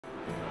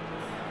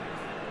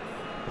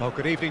Well,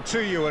 good evening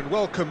to you and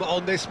welcome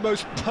on this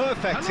most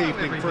perfect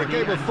evening for a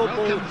game of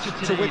football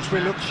to which we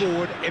look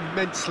forward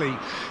immensely.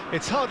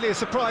 It's hardly a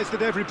surprise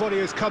that everybody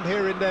has come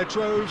here in their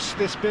droves,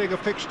 this being a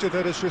fixture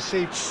that has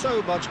received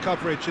so much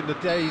coverage in the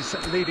days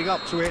leading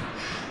up to it.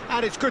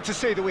 And it's good to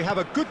see that we have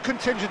a good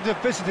contingent of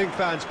visiting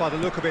fans by the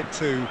look of it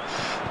too.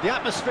 The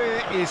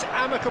atmosphere is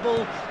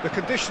amicable, the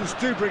conditions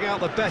do bring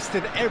out the best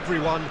in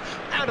everyone,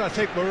 and I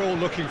think we're all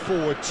looking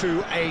forward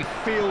to a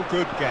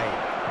feel-good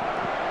game.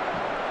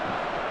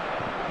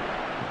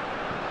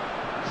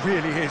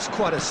 Really is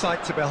quite a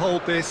sight to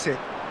behold this. It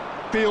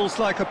feels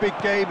like a big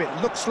game, it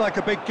looks like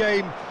a big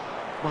game.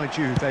 Mind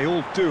you, they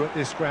all do at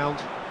this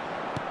ground.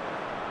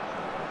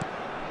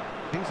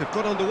 Things have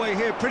got underway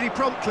here pretty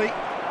promptly.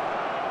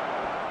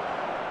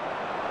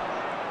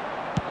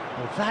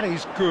 Well, that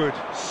is good.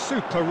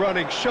 Super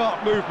running,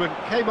 sharp movement.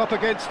 Came up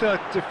against a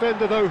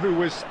defender, though, who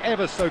was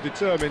ever so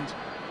determined.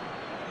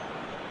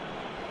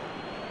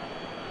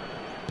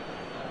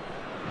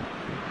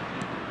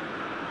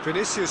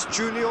 Vinicius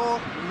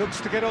Junior looks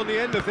to get on the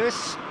end of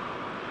this.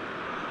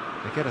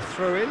 They get a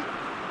throw in.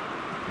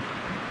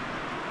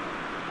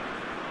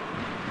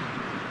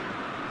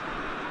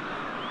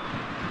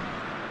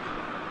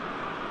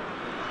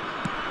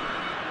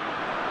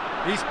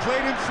 He's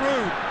played him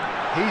through.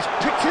 He's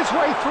picked his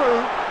way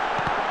through.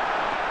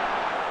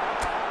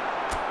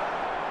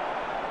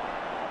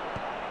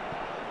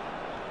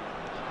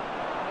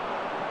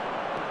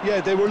 Yeah,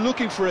 they were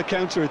looking for a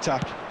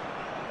counter-attack.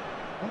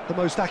 Not the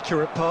most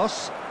accurate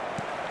pass.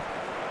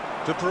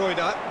 De Bruyne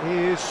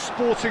is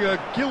sporting a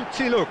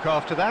guilty look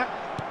after that.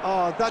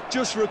 That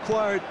just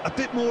required a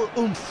bit more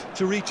oomph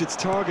to reach its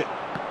target.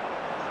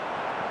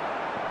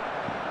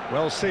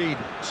 Well seen,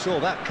 saw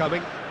that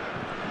coming.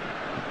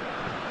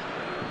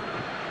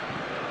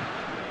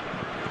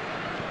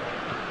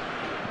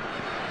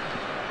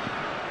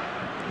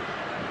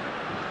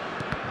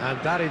 And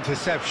that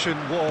interception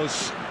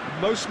was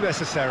most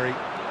necessary.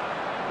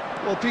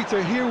 Well,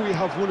 Peter, here we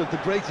have one of the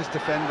greatest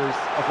defenders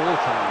of all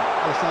time,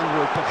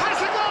 Alessandro.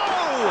 Has a goal!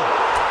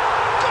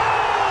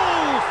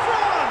 Goal!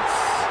 France!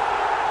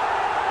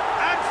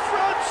 And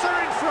France are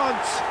in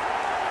front!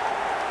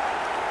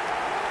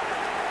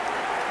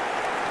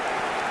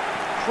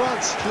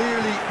 France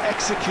clearly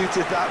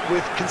executed that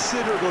with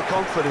considerable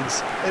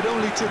confidence. It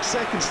only took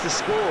seconds to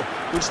score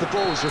once the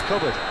ball was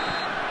recovered.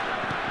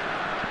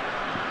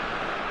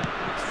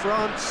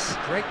 France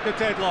break the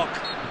deadlock.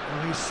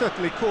 Well, he's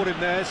certainly caught him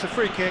there. It's a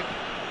free kick.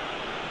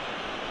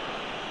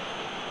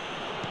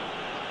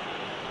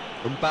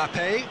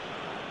 Mbappe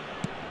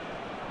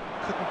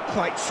couldn't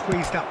quite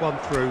squeeze that one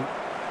through.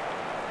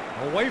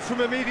 Away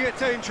from immediate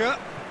danger.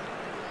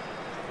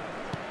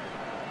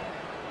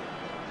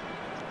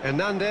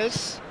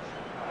 Hernandez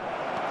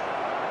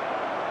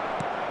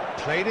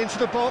played into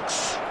the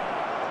box.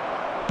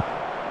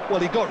 Well,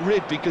 he got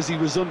rid because he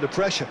was under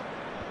pressure.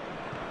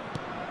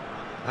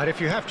 And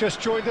if you have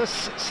just joined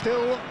us,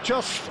 still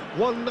just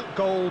one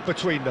goal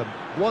between them.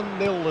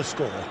 1-0 the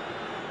score.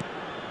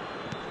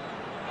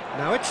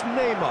 Now it's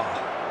Neymar.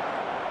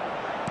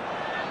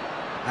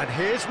 And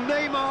here's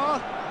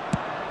Neymar.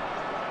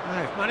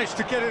 They've managed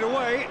to get it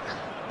away.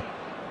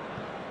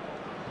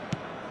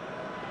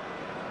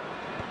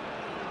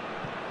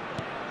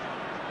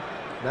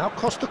 Now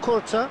Costa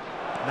Curta.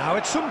 Now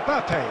it's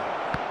Mbappe.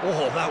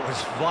 Oh, that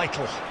was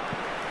vital.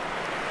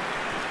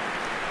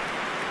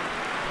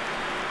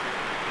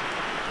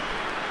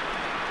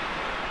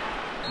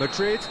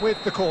 Madrid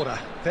with the corner,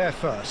 they're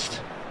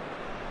first.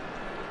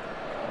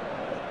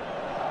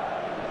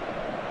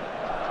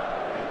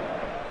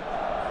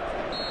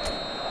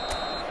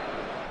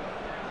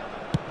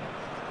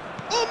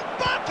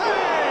 Mbappe!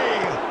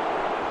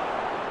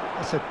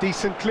 That's a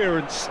decent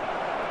clearance.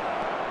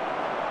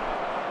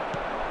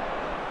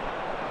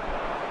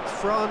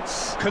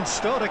 France can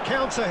start a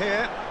counter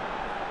here.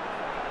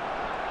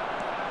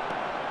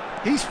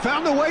 He's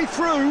found a way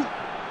through.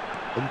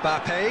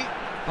 Mbappe.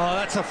 Oh,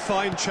 that's a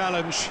fine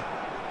challenge.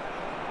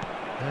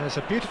 There's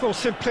a beautiful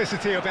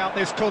simplicity about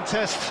this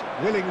contest.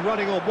 Willing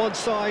running on one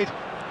side,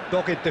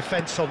 dogged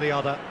defence on the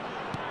other.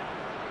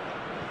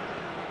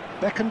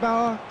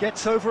 Beckenbauer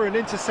gets over and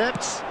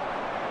intercepts.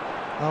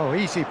 Oh,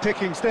 easy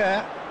pickings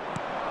there.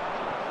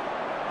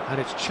 And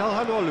it's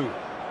Çalhanoğlu.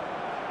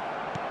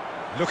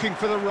 Looking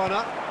for the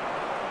runner.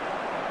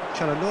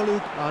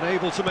 Çalhanoğlu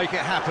unable to make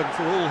it happen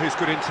for all his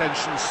good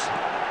intentions.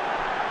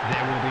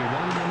 There will be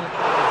 1 minute.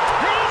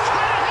 He's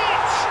had a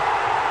hit!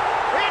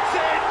 It's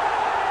in!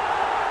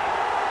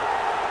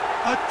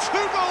 A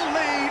 2-goal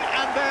lead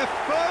and they're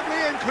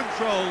firmly in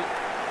control.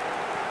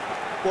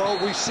 Well,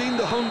 we've seen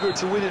the hunger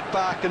to win it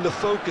back and the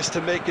focus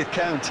to make it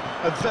count.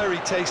 A very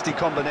tasty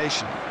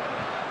combination.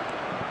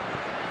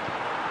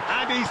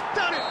 And he's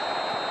done it!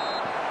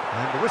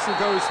 And the whistle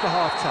goes for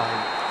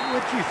half-time.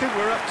 What do you think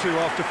we're up to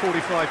after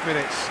 45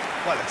 minutes?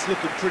 Well, it's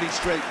looking pretty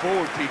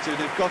straightforward, Peter.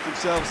 They've got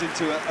themselves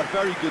into a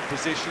very good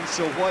position,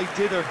 so why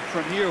dither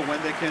from here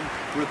when they can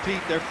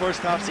repeat their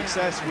first half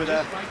success with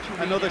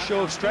another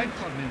show of strength?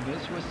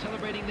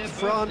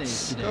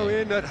 France go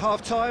in at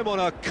half-time on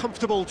a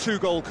comfortable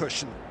 2-goal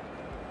cushion.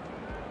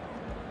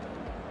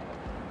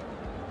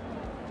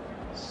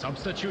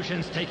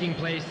 Substitutions taking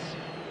place.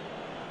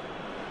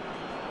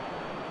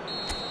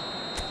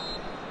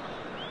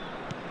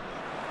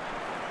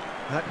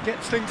 That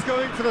gets things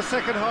going for the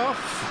second half.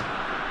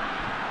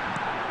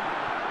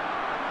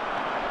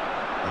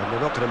 And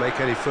they're not going to make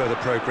any further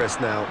progress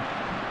now.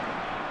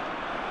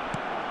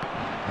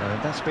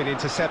 And that's been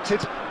intercepted.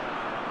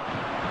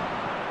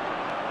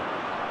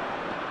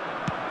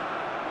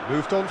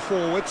 Moved on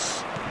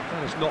forwards.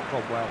 That has not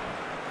gone well.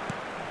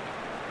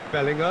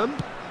 Bellingham.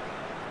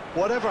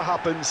 Whatever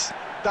happens,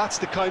 that's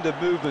the kind of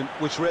movement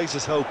which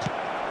raises hope.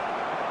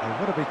 They've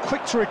got to be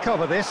quick to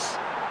recover this.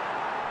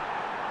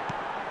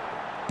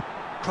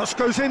 Cross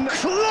goes in,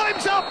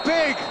 climbs up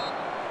big!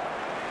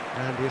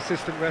 And the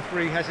assistant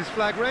referee has his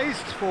flag raised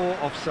for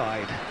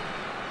offside.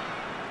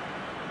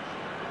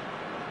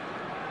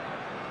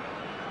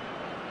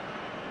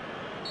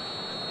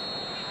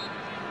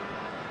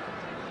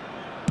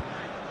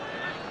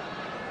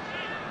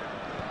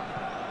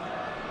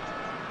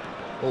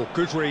 Oh,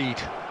 good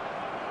read.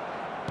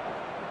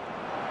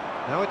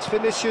 Now it's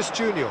Vinicius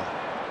Junior.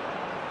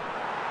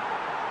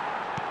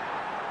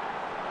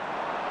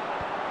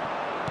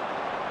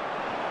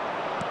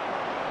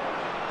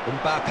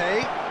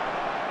 Mbappe,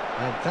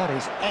 and that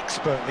is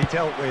expertly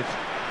dealt with.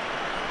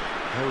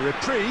 A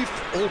reprieve,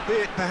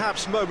 albeit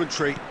perhaps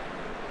momentary.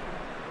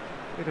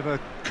 Bit of a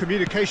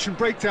communication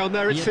breakdown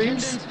there, it seems. The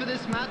attendance for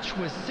this match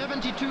was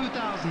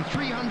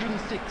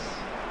 72,306.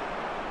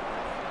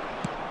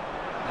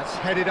 That's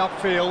headed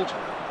upfield.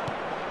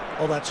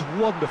 Oh, that's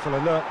wonderful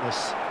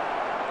alertness.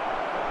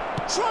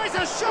 Tries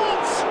a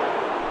shot!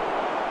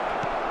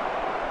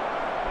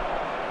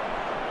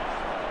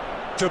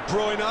 De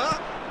Bruyne.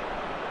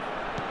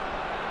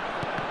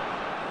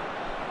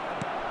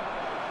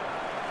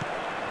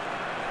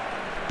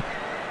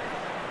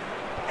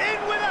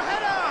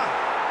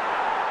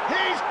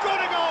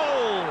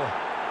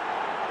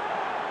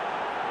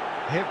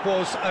 It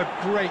was a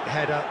great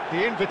header.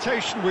 The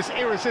invitation was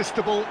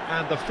irresistible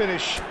and the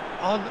finish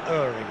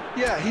unerring.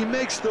 Yeah, he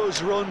makes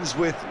those runs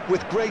with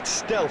great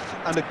stealth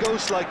and a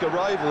ghost-like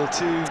arrival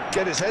to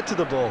get his head to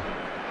the ball.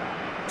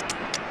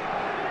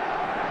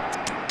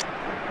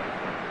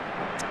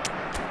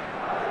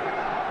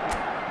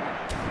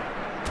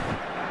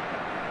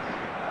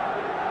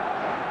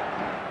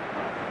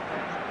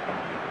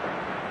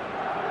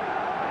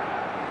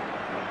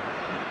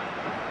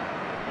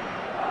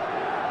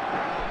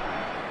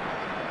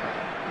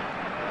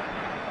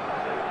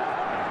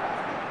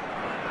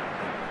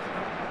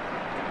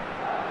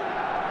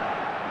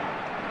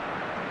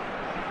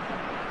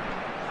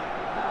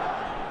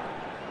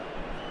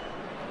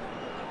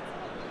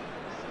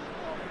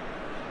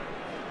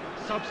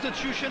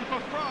 Substitution for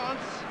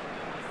France,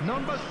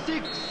 number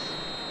 6,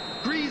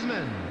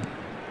 Griezmann.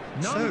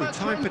 So,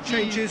 time for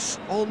changes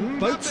on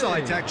both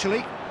sides,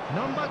 actually.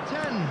 Number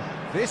 10.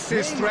 This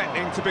is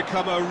threatening to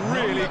become a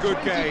really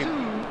good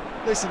game.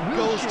 Listen,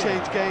 goals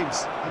change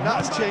games, and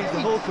that has changed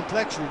the whole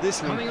complexion of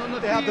this one.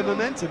 They have the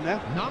momentum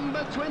now.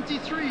 Number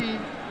 23.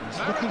 He's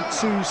looking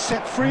to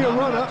set free a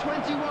runner.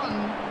 21.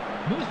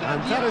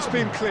 And that has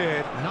been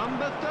cleared.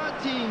 Number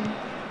 13.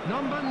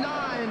 Number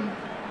 9.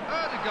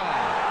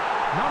 Erdegaard.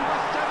 Number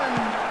 7,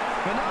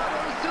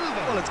 Bernardo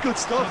Silva. Well, it's good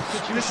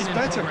stuff. This is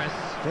better.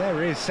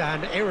 There is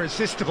an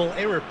irresistible,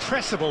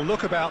 irrepressible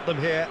look about them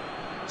here.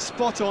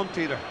 Spot on,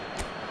 Peter.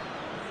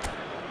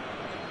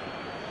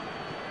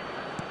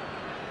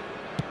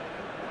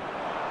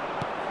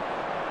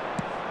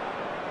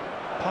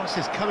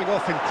 Passes coming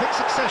off in quick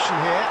succession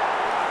here.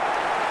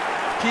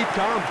 Keep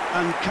calm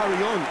and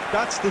carry on.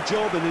 That's the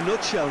job in a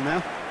nutshell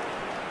now.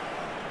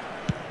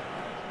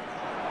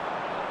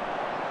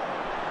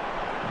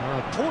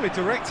 A poorly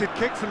directed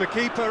kick from the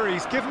keeper,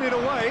 he's given it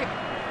away.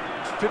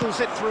 Fiddles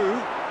it through.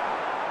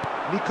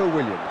 Nico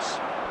Williams.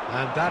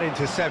 And that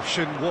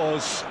interception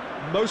was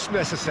most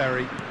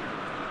necessary.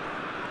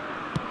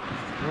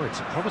 Oh, it's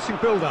a promising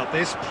build-up,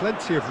 this.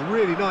 Plenty of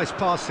really nice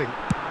passing.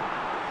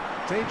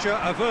 Danger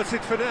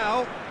averted for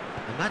now.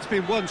 And that's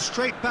been won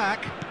straight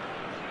back.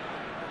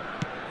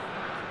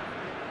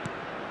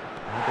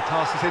 And the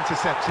pass is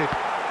intercepted.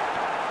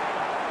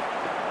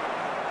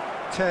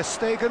 Ter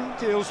Stegen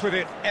deals with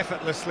it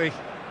effortlessly.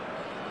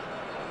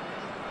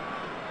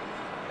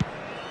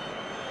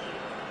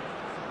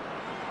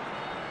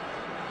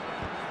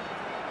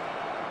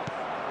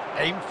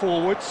 Aim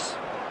forwards.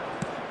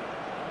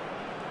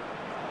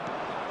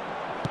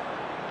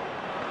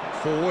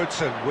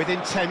 Forwards and with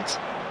intent.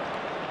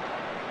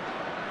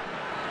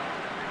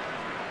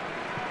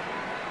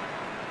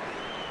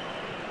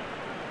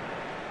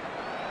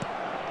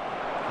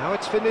 Now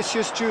it's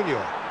Vinicius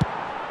Junior.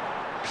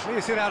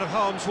 Clears it out of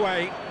harm's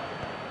way.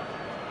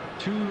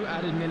 2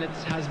 added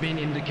minutes has been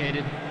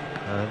indicated.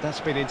 And that's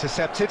been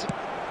intercepted.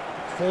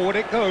 Forward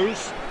it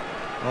goes.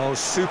 Oh,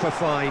 super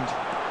find.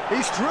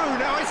 He's through,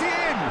 now is he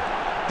in?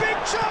 Big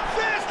chance,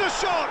 there's the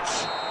shot!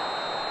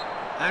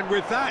 And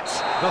with that,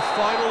 the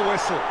final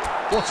whistle.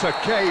 What a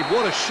game,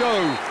 what a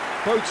show.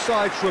 Both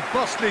sides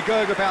robustly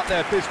going about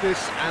their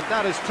business, and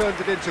that has turned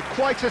it into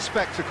quite a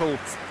spectacle.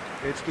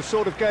 It's the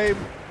sort of game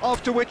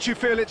after which you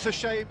feel it's a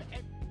shame.